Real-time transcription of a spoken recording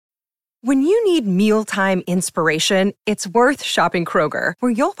When you need mealtime inspiration, it's worth shopping Kroger,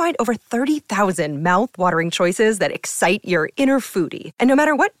 where you'll find over 30,000 mouth-watering choices that excite your inner foodie. And no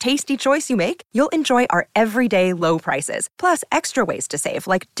matter what tasty choice you make, you'll enjoy our everyday low prices, plus extra ways to save,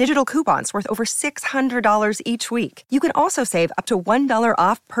 like digital coupons worth over $600 each week. You can also save up to $1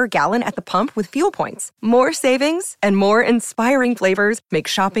 off per gallon at the pump with fuel points. More savings and more inspiring flavors make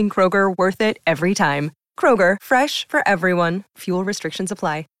shopping Kroger worth it every time. Kroger, fresh for everyone. Fuel restrictions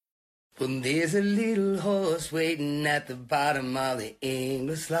apply. Well, there's a little horse waiting at the bottom of the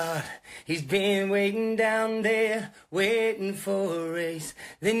English lot. He's been waiting down there, waiting for a race.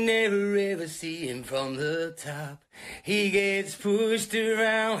 They never ever see him from the top. He gets pushed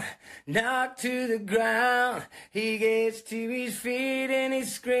around, knocked to the ground. He gets to his feet and he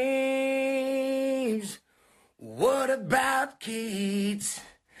screams, "What about Keats?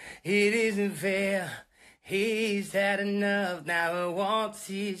 It isn't fair. He's had enough, now he wants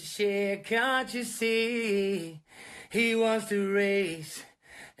his share. Can't you see? He wants to race,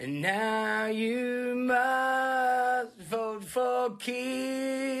 and now you must vote for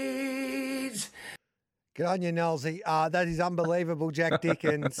Keats." Good on you, Nolsey. That is unbelievable, Jack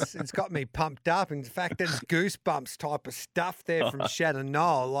Dickens. It's got me pumped up. In fact, that's goosebumps type of stuff there from Shannon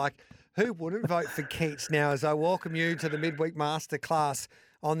Knoll. Like, who wouldn't vote for Keats now? As I welcome you to the Midweek Masterclass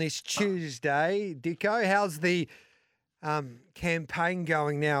on this Tuesday. Dicko, how's the campaign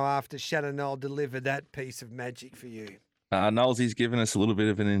going now after Shannon Knoll delivered that piece of magic for you? Knowlesy's given us a little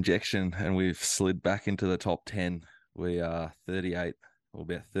bit of an injection and we've slid back into the top 10. We are 38, or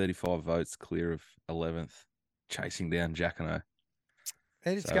about 35 votes clear of 11th, chasing down Jacquino.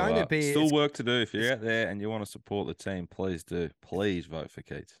 And it's going to be... Still work to do. If you're out there and you want to support the team, please do. Please vote for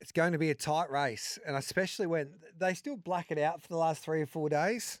Keats. It's going to be a tight race, and especially when they still black it out for the last 3 or 4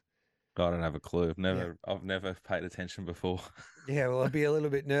 days. I don't have a clue. I've never paid attention before. Yeah, well, I'd be a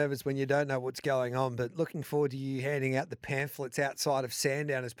little bit nervous when you don't know what's going on, but looking forward to you handing out the pamphlets outside of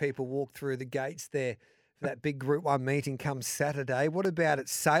Sandown as people walk through the gates there for that big Group 1 meeting come Saturday. What about at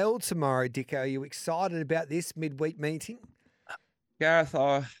Sale tomorrow, Dicko? Are you excited about this midweek meeting? Gareth,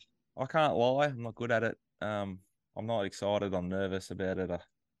 I can't lie. I'm not good at it. I'm not excited. I'm nervous about it. I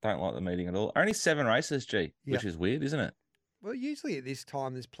don't like the meeting at all. Only 7 races, which is weird, isn't it? Well, usually at this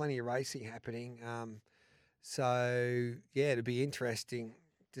time, there's plenty of racing happening. So, yeah, it'll be interesting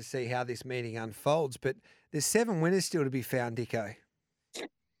to see how this meeting unfolds. But there's 7 winners still to be found, Dicko.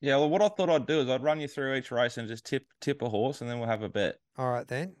 Yeah, well, what I thought I'd do is I'd run you through each race and just tip a horse, and then we'll have a bet. All right,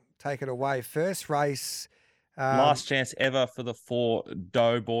 then. Take it away. First race... last chance ever for the 4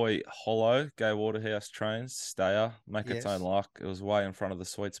 Doughboy Hollow. Go Waterhouse Trains, stayer, make its own luck. It was way in front of the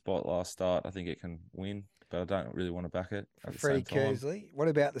sweet spot last start. I think it can win, but I don't really want to back it. Freddie Kersley. What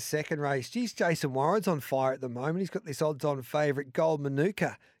about the second race? Geez, Jason Warren's on fire at the moment. He's got this odds-on favourite Gold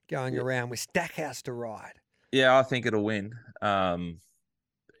Manuka going around with Stackhouse to ride. Yeah, I think it'll win.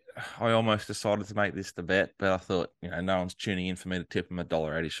 I almost decided to make this the bet, but I thought, no one's tuning in for me to tip him a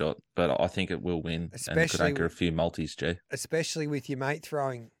 $1.80 shot. But I think it will win, and could anchor a few multis, G. Especially with your mate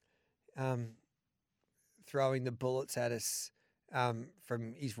throwing the bullets at us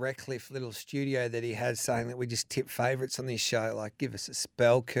from his Redcliffe little studio that he has, saying that we just tip favourites on this show. Like, give us a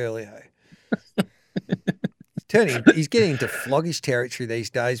spell, Curlio. He's getting into floggish territory these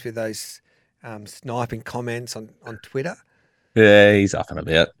days with those sniping comments on Twitter. Yeah, he's up and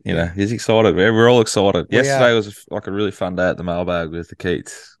about. He's excited. We're all excited. Yesterday was like a really fun day at the mailbag with the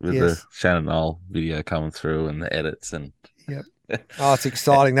Keats, with the Shannon Knoll video coming through and the edits. And oh, it's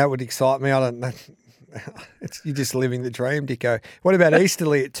exciting. That would excite me. I don't know. You're just living the dream, Dicko. What about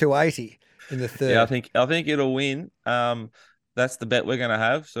Easterly at 280 in the third? Yeah, I think it'll win. That's the bet we're going to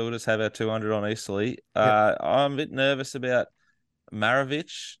have. So we'll just have our 200 on Easterly. I'm a bit nervous about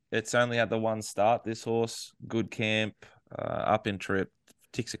Maravich. It's only had the 1 start. This horse, good camp. Up in trip,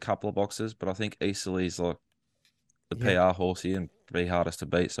 ticks a couple of boxes, but I think Easterly's like the PR horse here and be hardest to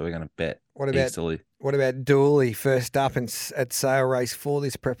beat, so we're going to bet Easterly. What about Dooley first up at Sale Race for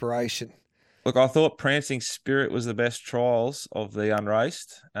this preparation? Look, I thought Prancing Spirit was the best trials of the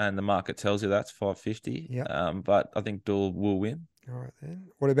unraced, and the market tells you that's 550. But I think Dooley will win. All right, then.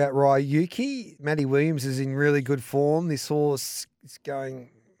 What about Ryuki? Matty Williams is in really good form. This horse is going...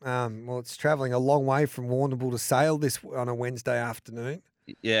 it's travelling a long way from Warrnambool to Sale on a Wednesday afternoon.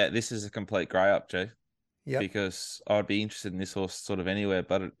 Yeah, this is a complete grey up, G. Yeah. Because I'd be interested in this horse sort of anywhere,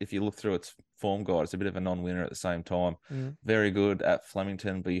 but if you look through its form guide, it's a bit of a non-winner at the same time. Very good at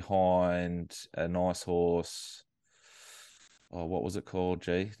Flemington behind a nice horse. Oh, what was it called,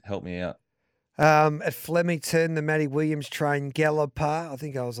 G? Help me out. At Flemington, the Matty Williams train Galloper. I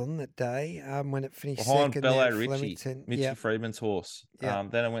think I was on that day when it finished Behind second Bello there at Ritchie, Flemington. Mitchy Yeah, Freeman's horse. yeah.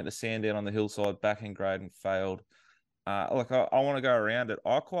 Then I went to Sandown on the hillside, back in grade and failed. Look, I want to go around it.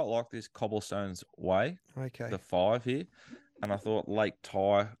 I quite like this Cobblestone's Way, Okay. the 5 here. And I thought Lake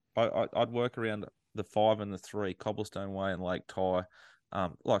Ty, I'd work around the 5 and the 3, Cobblestone Way and Lake Ty.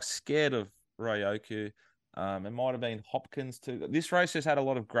 Like scared of Ryoku. It might have been Hopkins too. This race just had a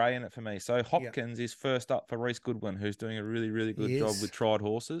lot of grey in it for me. So Hopkins is first up for Reese Goodwin, who's doing a really, really good job with tried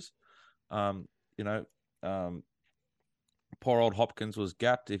horses. You know, poor old Hopkins was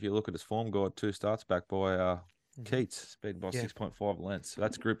gapped. If you look at his form guide, 2 starts back by Keats, beaten by 6.5 lengths. So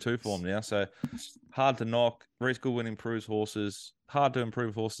that's Group 2 form now. So hard to knock. Reese Goodwin improves horses. Hard to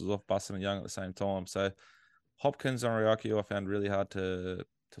improve horses off Buston and Young at the same time. So Hopkins and Ryoku I found really hard to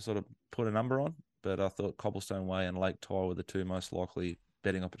sort of put a number on. But I thought Cobblestone Way and Lake Ty were the 2 most likely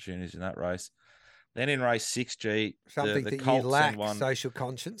betting opportunities in that race. Then in race 6G, Something the that Colts you lack, one. social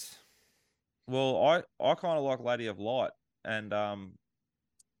conscience. Well, I kind of like Lady of Light, and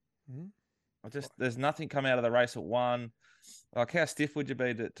there's nothing come out of the race at 1. Like, how stiff would you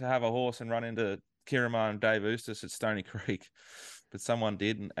be to have a horse and run into Kirima and Dave Eustace at Stony Creek? But someone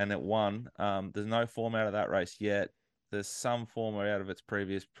did, and it won. There's no form out of that race yet. There's some form out of its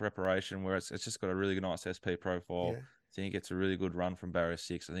previous preparation where it's just got a really nice SP profile. Yeah. I think it gets a really good run from barrier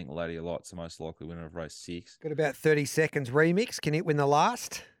 6. I think Lady of Light's the most likely winner of race 6. Got about 30 seconds remix. Can it win the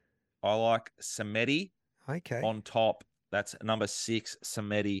last? I like Samedi on top. That's number 6,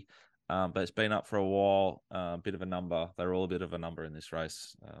 Samedi. But it's been up for a while. Bit of a number. They're all a bit of a number in this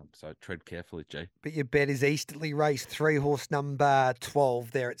race. So tread carefully, G. But your bet is Easterly race 3, horse number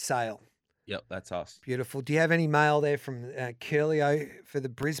 12 there at Sale. Yep, that's us. Beautiful. Do you have any mail there from Curlio for the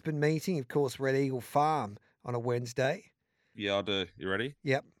Brisbane meeting? Of course, Red Eagle Farm on a Wednesday. Yeah, I do. You ready?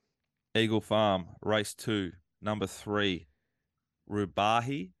 Yep. Eagle Farm, race 2, number 3,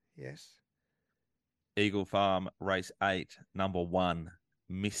 Rubahi. Yes. Eagle Farm, race 8, number 1,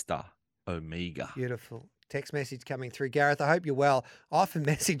 Mr. Omega. Beautiful. Text message coming through. Gareth, I hope you're well. I often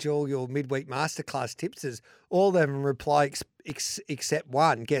message all your midweek masterclass tipsters. All of them reply except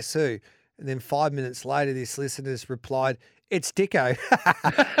one. Guess who? And then 5 minutes later, this listener's replied, it's Dicko.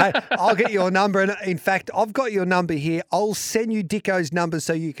 Hey, I'll get your number. And in fact, I've got your number here. I'll send you Dicko's number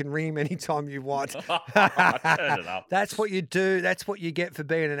so you can ring him anytime you want. Turn it up. That's what you do. That's what you get for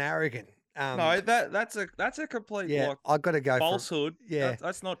being an arrogant. No, that's a complete I've got to go falsehood. Yeah,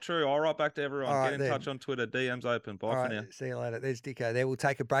 that's not true. I'll write back to everyone. All Get right, in touch on Twitter. DM's open. Bye for now. See you later. There's Dicko there. We'll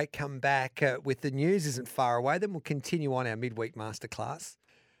take a break. Come back with the news. Isn't far away. Then we'll continue on our midweek masterclass.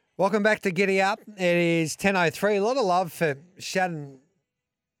 Welcome back to Giddy Up. It is 10:03. A lot of love for Shannon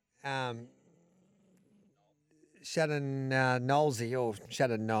Knowlesy or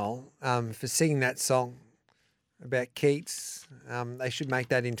Shannon Knoll for singing that song about Keats. They should make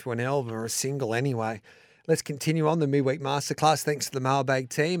that into an album or a single anyway. Let's continue on the midweek masterclass. Thanks to the Mailbag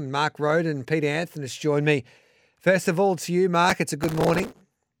team. Mark Roden and Peter Anthony has joined me. First of all, to you, Mark, it's a good morning.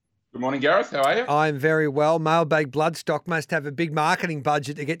 Good morning, Gareth. How are you? I'm very well. Mailbag Bloodstock must have a big marketing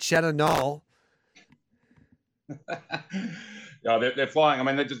budget to get Shannon Knoll. Yeah, they're flying. I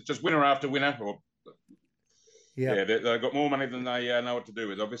mean, they're just winner after winner. Yeah, they've got more money than they know what to do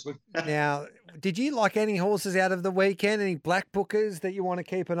with, obviously. Now, did you like any horses out of the weekend? Any black bookers that you want to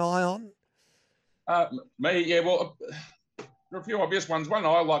keep an eye on? Me, yeah, well, there are a few obvious ones. One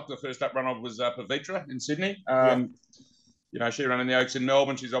I liked the first up run of was Pavitra in Sydney. You know, she ran in the Oaks in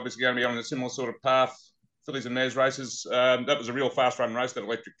Melbourne. She's obviously going to be on a similar sort of path. Fillies and Mares races. That was a real fast run race, that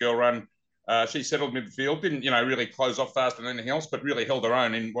Electric Girl run. She settled midfield, didn't, really close off faster than anything else, but really held her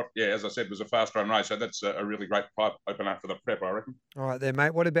own in what, as I said, was a fast run race. So that's a really great pipe opener for the prep, I reckon. All right there,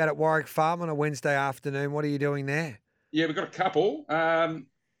 mate. What about at Warwick Farm on a Wednesday afternoon? What are you doing there? Yeah, we've got a couple.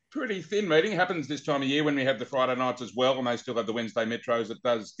 Pretty thin meeting. Happens this time of year when we have the Friday nights as well, and they still have the Wednesday Metros. It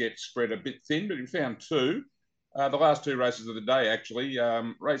does get spread a bit thin, but we found 2. The last 2 races of the day, actually.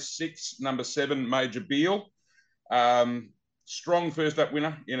 Race 6, number 7, Major Beale. Strong first up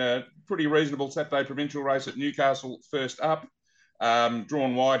winner in a pretty reasonable Saturday provincial race at Newcastle, first up.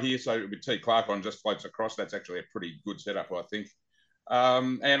 Drawn wide here, so with T. Clark on just floats across. That's actually a pretty good setup, I think.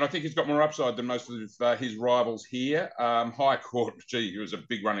 And I think he's got more upside than most of his rivals here. High Court, it was a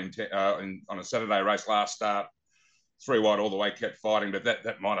big run on a Saturday race last start. 3 wide all the way, kept fighting, but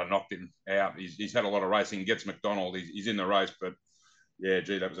that might have knocked him out. He's had a lot of racing. Gets McDonald. He's in the race, but yeah,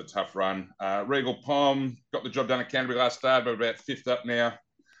 that was a tough run. Regal Palm got the job done at Canterbury last start, but about 5th up now.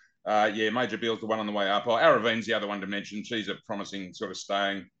 Major Beale's the one on the way up. Aravine's the other one to mention. She's a promising sort of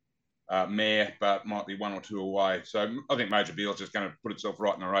staying mare, but might be 1 or 2 away. So I think Major Beale's just going to put itself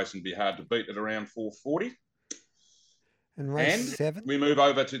right in the race and be hard to beat at around 440. And race 7? We move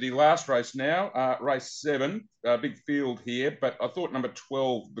over to the last race now, race 7, big field here, but I thought number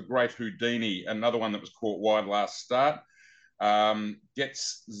 12, the Great Houdini, another one that was caught wide last start,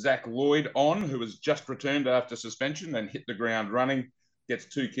 gets Zach Lloyd on, who has just returned after suspension and hit the ground running,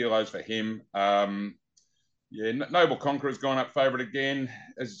 gets 2 kilos for him. Noble Conqueror's gone up favourite again,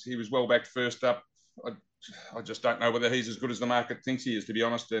 as he was well backed first up. I just don't know whether he's as good as the market thinks he is, to be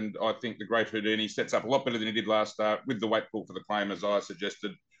honest. And I think the Great Houdini sets up a lot better than he did last start with the weight pull for the claim, as I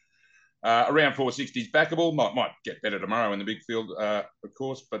suggested. Around 460 is backable. Might get better tomorrow in the big field, of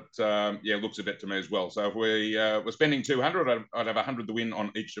course. But, looks a bet to me as well. So if we were spending 200, I'd have 100 to win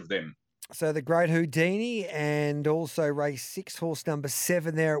on each of them. So the Great Houdini and also race 6, horse number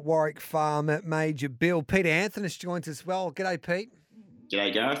 7 there at Warwick Farm at Major Bill. Peter Anthony joins us as well. G'day, Pete.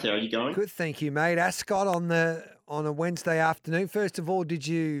 G'day, Gareth. How are you going? Good, thank you, mate. Ascot on a Wednesday afternoon. First of all, did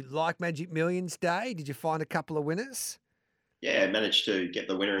you like Magic Millions Day? Did you find a couple of winners? Yeah, managed to get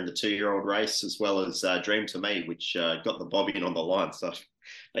the winner in the 2-year-old race, as well as Dream to Me, which got the bobbin on the line. So I've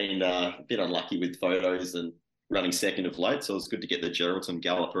been a bit unlucky with photos and running second of late, so it was good to get the Geraldton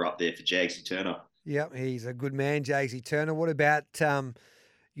galloper up there for Jagsy Turner. Yep, he's a good man, Jagsy Turner. What about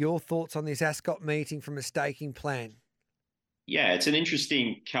your thoughts on this Ascot meeting from a staking plan? Yeah, it's an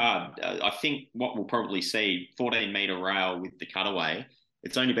interesting card. I think what we'll probably see, 14-metre rail with the cutaway,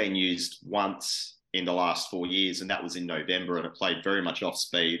 it's only been used once in the last 4 years, and that was in November, and it played very much off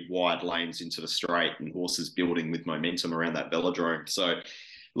speed, wide lanes into the straight, and horses building with momentum around that velodrome. So,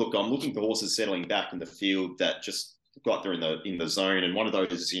 look, I'm looking for horses settling back in the field that just got there in the zone, and one of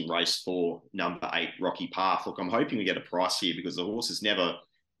those is in race 4, number 8, Rocky Path. Look, I'm hoping we get a price here because the horse has never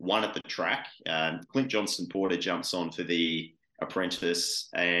won at the track. Clint Johnston Porter jumps on for the Apprentice,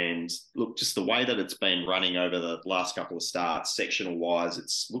 and look, just the way that it's been running over the last couple of starts, sectional wise,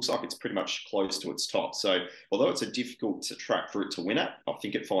 it looks like it's pretty much close to its top. So although it's a difficult track for it to win it, I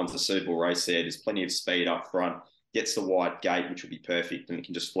think it finds a suitable race there. There's plenty of speed up front, gets the wide gate, which will be perfect, and it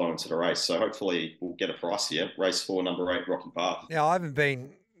can just flow into the race. So hopefully we'll get a price here. Race 4, number 8, Rocky Path.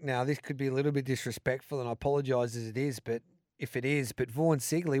 Now this could be a little bit disrespectful, and I apologise as it is, but if it is, but Vaughan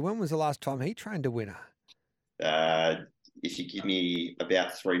Sigley, when was the last time he trained a winner? If you give me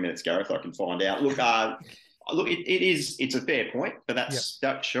about 3 minutes, Gareth, I can find out. Look, it's a fair point, but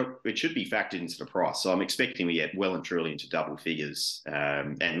it should be factored into the price. So I'm expecting we get well and truly into double figures.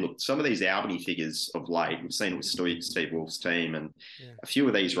 And look, some of these Albany figures of late, we've seen it with Steve Wolf's team, and a few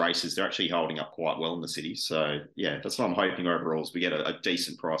of these races, they're actually holding up quite well in the city. So yeah, that's what I'm hoping overall is we get a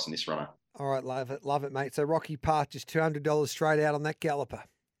decent price in this runner. All right, love it, mate. So Rocky Path, just $200 straight out on that galloper.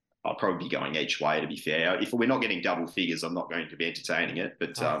 I'll probably be going each way, to be fair. If we're not getting double figures, I'm not going to be entertaining it,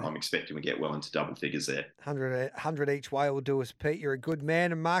 but I'm expecting we get well into double figures there. 100 each way will do us, Pete. You're a good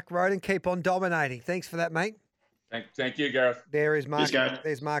man. And Mark Roden, keep on dominating. Thanks for that, mate. Thank you, Gareth. There is Mark.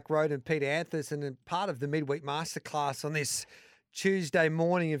 There's Mark Roden, Peter Anthony, and part of the midweek masterclass on this Tuesday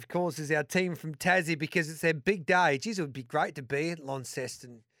morning, of course, is our team from Tassie, because it's their big day. Geez, it would be great to be at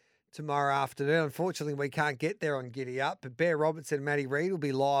Launceston tomorrow afternoon. Unfortunately, we can't get there on Giddy Up, but Bear Robertson and Matty Reid will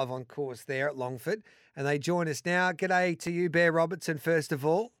be live on course there at Longford, and they join us now. G'day to you, Bear Robertson, first of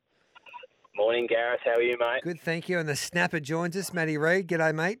all. Morning, Gareth. How are you, mate? Good, thank you. And the snapper joins us, Matty Reid.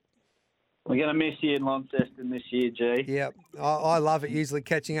 G'day, mate. We're going to miss you in Launceston this year, G. Yep. I love it, usually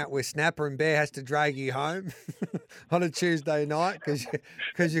catching up with Snapper, and Bear has to drag you home on a Tuesday night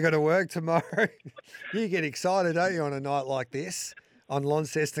because you got to work tomorrow. You get excited, don't you, on a night like this? On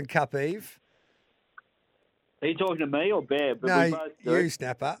Launceston Cup Eve. Are you talking to me or Bear? But no, we both do. You,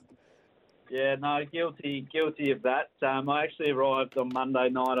 Snapper. Yeah, no, guilty of that. I actually arrived on Monday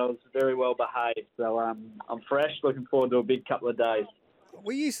night. I was very well behaved, so I'm fresh. Looking forward to a big couple of days.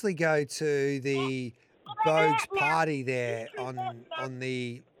 We usually go to the Bogues party there on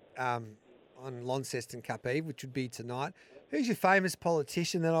Launceston Cup Eve, which would be tonight. Who's your famous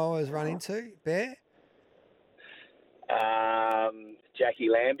politician that I always run into, Bear? Jackie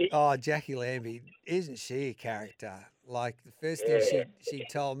Lambie. Oh, Jackie Lambie. Isn't she a character? Like, the first thing she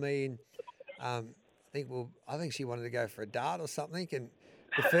told me, and I think she wanted to go for a dart or something, and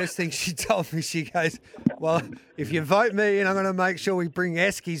the first thing she told me, she goes, well, if you vote me in, I'm going to make sure we bring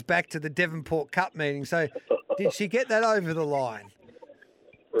Eskies back to the Devonport Cup meeting. So did she get that over the line?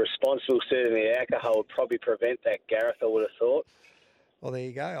 Responsible serving the alcohol would probably prevent that, Gareth, I would have thought. Well, there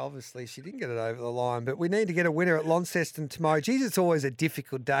you go. Obviously, she didn't get it over the line, but we need to get a winner at Launceston tomorrow. Geez, it's always a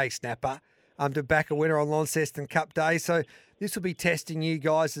difficult day, Snapper, to back a winner on Launceston Cup Day. So this will be testing you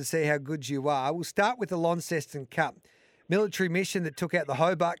guys to see how good you are. We'll start with the Launceston Cup. Military Mission that took out the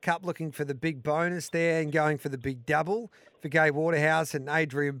Hobart Cup, looking for the big bonus there and going for the big double for Gai Waterhouse and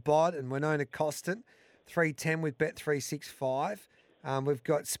Adrian Bott and Winona Costin, 310 with Bet365. We've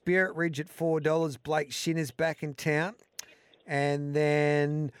got Spirit Ridge at $4. Blake Shinner's back in town. And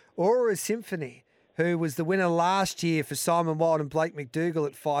then Aura Symphony, who was the winner last year for Simon Wild and Blake McDougall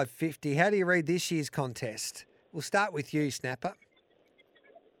at $5.50. How do you read this year's contest? We'll start with you, Snapper.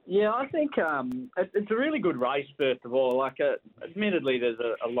 Yeah, I think it's a really good race, first of all. Admittedly, there's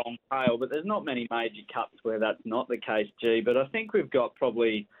a long tail, but there's not many major cups where that's not the case, G. But I think we've got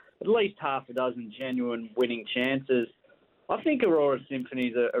probably at least half a dozen genuine winning chances. I think Aurora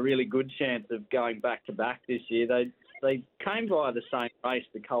Symphony's a really good chance of going back-to-back this year. They came via the same race,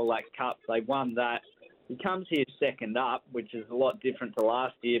 the Colac Cup. They won that. He comes here second up, which is a lot different to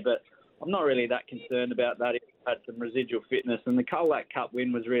last year, but I'm not really that concerned about that. He had some residual fitness, and the Colac Cup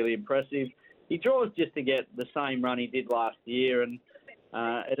win was really impressive. He draws just to get the same run he did last year, and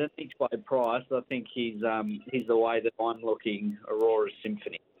at an each-way price, I think he's the way that I'm looking, Aurora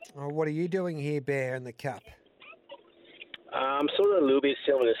Symphony. Oh, what are you doing here, Bear, in the Cup? Sort of a little bit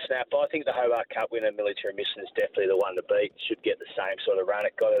similar to Snap. I think the Hobart Cup winner, Military Mission, is definitely the one to beat. Should get the same sort of run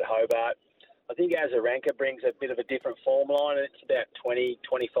it got at Hobart. I think Azarenka brings a bit of a different form line, and it's about 20,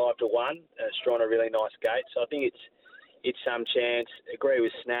 25 to 1. And it's drawn a really nice gate. So I think it's some chance. Agree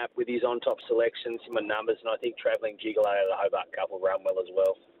with Snap with his on-top selection, some numbers, and I think Travelling Gigolo out of the Hobart Cup will run well as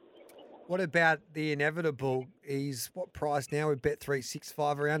well. What about the Inevitable? He's what price now with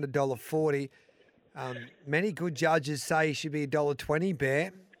Bet365, around $1.40. Many good judges say he should be $1.20,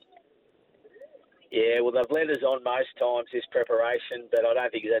 Bear. Yeah, well, they've let us on most times this preparation, but I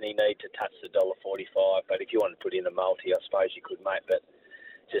don't think there's any need to touch the $1.45. But if you want to put in a multi, I suppose you could, mate. But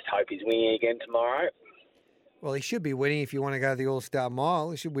just hope he's winning again tomorrow. Well, he should be winning if you want to go the All-Star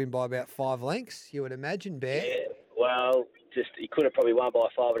Mile. He should win by about 5 lengths, you would imagine, Bear. Yeah, well, he could have probably won by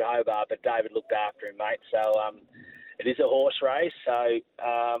 5 at Hobart, but David looked after him, mate. So it is a horse race. So,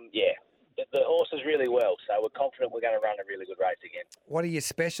 yeah. The horse is really well, so we're confident we're going to run a really good race again. What are your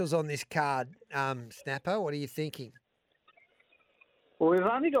specials on this card, Snapper? What are you thinking? Well, we've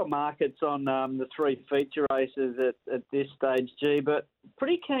only got markets on the 3 feature races at this stage, G, but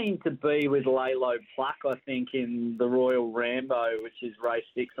pretty keen to be with Lalo Pluck, I think, in the Royal Rambo, which is race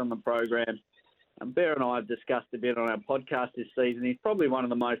 6 on the program. And Bear and I have discussed a bit on our podcast this season. He's probably one of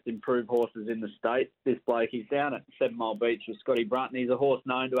the most improved horses in the state, this bloke. He's down at 7 Mile Beach with Scotty Brunton. He's a horse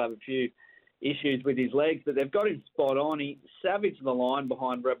known to have a few issues with his legs, but they've got him spot on. He savaged the line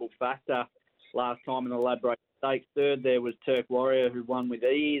behind Rebel Factor last time in the Ladbroke Stakes. Third there was Turk Warrior, who won with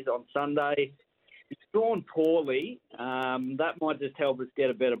ease on Sunday. He's drawn poorly. That might just help us get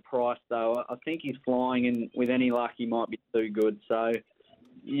a better price, though. I think he's flying, and with any luck, he might be too good. So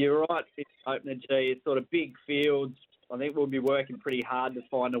you're right, it's opener G. It's sort of big fields. I think we'll be working pretty hard to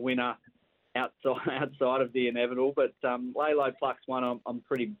find a winner outside of the Inevitable. But Lalo Pluck's one I'm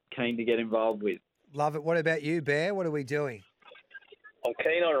pretty keen to get involved with. Love it. What about you, Bear? What are we doing? I'm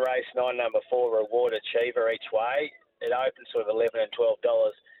keen on race 9, number 4, Reward Achiever each way. It opens sort of $11 and $12.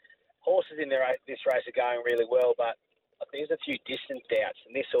 Horses in this race are going really well, but I think there's a few distance doubts.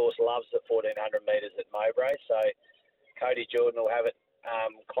 And this horse loves the 1,400 metres at Mowbray. So Cody Jordan will have it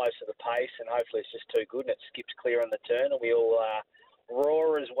close to the pace, and hopefully it's just too good and it skips clear on the turn, and we all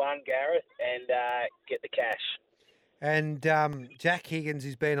roar as one, Gareth, and get the cash. And Jack Higgins,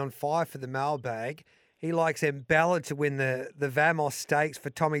 who's been on fire for the mailbag, he likes Embella to win the Vamos Stakes for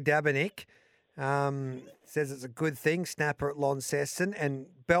Tommy Dabinick. Says it's a good thing, Snapper at Launceston. And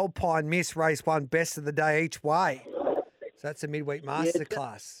Belpine Miss race 1, best of the day each way. So that's a midweek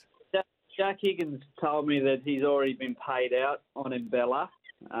masterclass. Jack Higgins told me that he's already been paid out on Embella.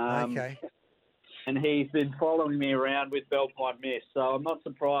 Okay. And he's been following me around with Belpine Miss, so I'm not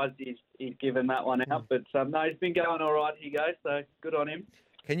surprised he's given that one out. But no, he's been going all right, he goes, so good on him.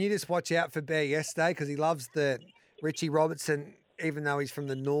 Can you just watch out for Bear yesterday, because he loves the Richie Robertson, even though he's from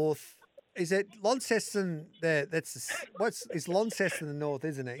the north. Is it Launceston? It's Launceston the north,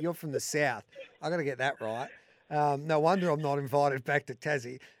 isn't it? You're from the south. I got to get that right. No wonder I'm not invited back to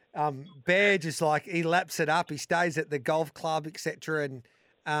Tassie. Bear just he laps it up. He stays at the golf club, etc.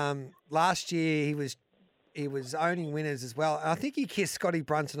 And last year he was owning winners as well. And I think he kissed Scotty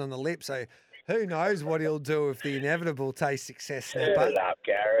Brunton on the lip. So who knows what he'll do if the Inevitable tastes success. Turn it up,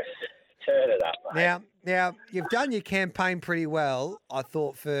 Gareth. Turn it up, mate. Now you've done your campaign pretty well, I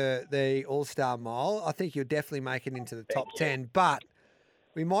thought, for the All-Star Mile. I think you'll definitely make it into the top 10. But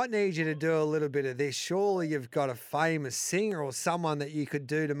we might need you to do a little bit of this. Surely you've got a famous singer or someone that you could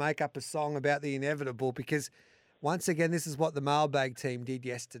do to make up a song about the Inevitable, because once again, this is what the mailbag team did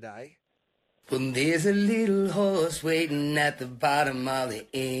yesterday. Well, there's a little horse waiting at the bottom of the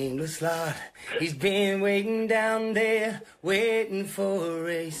English lot. He's been waiting down there, waiting for a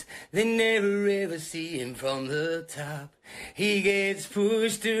race. They never ever see him from the top. He gets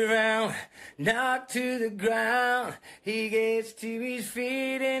pushed around, knocked to the ground. He gets to his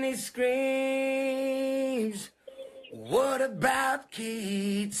feet and he screams, "What about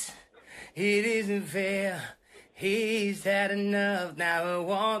Keats? It isn't fair. He's had enough, now he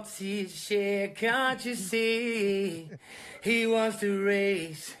wants his share. Can't you see? He wants to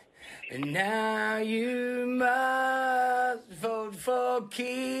race, and now you must vote for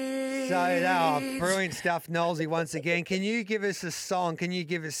Keats." So, brilliant stuff, Nolsey, once again. Can you give us a song? Can you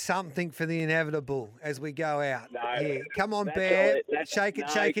give us something for the inevitable as we go out? No. Yeah. Come on, That's Bear. all it- Shake it,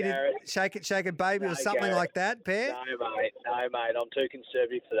 no, shake it, Gareth. shake it, shake it, baby, No, or something Gareth. like that, Bear. No, mate. I'm too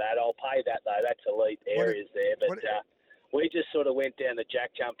conservative for that. I'll pay that, though. That's elite areas there. But we just sort of went down the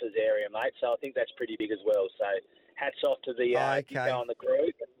Jack Jumpers area, mate. So I think that's pretty big as well. So hats off to the Okay. on the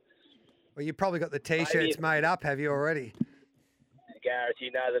group. Well, you probably got the T-shirts made up, have you already? Gareth, you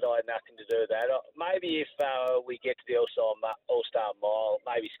know that I had nothing to do with that. Maybe if we get to the All-Star Mile,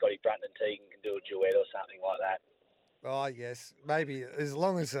 maybe Scotty Brunton and Tegan can do a duet or something like that. Oh yes, maybe as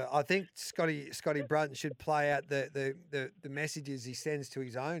long as I think Scotty Brunton should play out the messages he sends to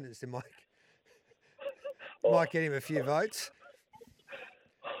his owners. It might get him a few votes.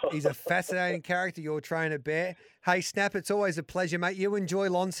 He's a fascinating character, your trainer, Bear. Hey, Snap, it's always a pleasure, mate. You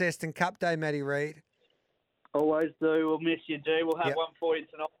enjoy Launceston Cup Day, Matty Reid. Always do. We'll miss you, G. We'll have one for you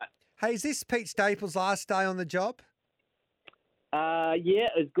tonight. Hey, is this Pete Staples' last day on the job? Yeah,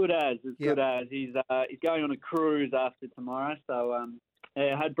 as good as. He's going on a cruise after tomorrow. So I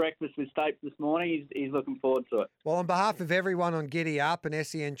had breakfast with Stapes this morning. He's looking forward to it. Well, on behalf of everyone on Giddy Up and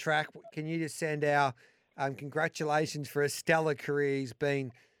SEN Track, can you just send our congratulations for a stellar career? He's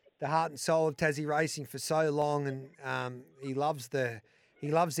been the heart and soul of Tassie racing for so long, and he loves the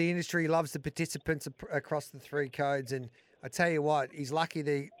industry. He loves the participants across the three codes. And I tell you what, he's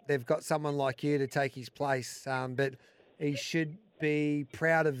lucky they've got someone like you to take his place. But he should be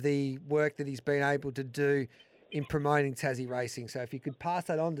proud of the work that he's been able to do in promoting Tassie racing. So if you could pass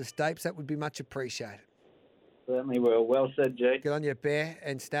that on to Stapes, that would be much appreciated. Certainly will. Well said, G. Good on you, Bear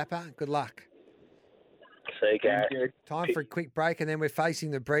and Snapper. Good luck. See you, Gareth. Time for a quick break, and then we're facing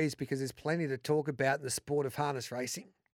the breeze because there's plenty to talk about in the sport of harness racing.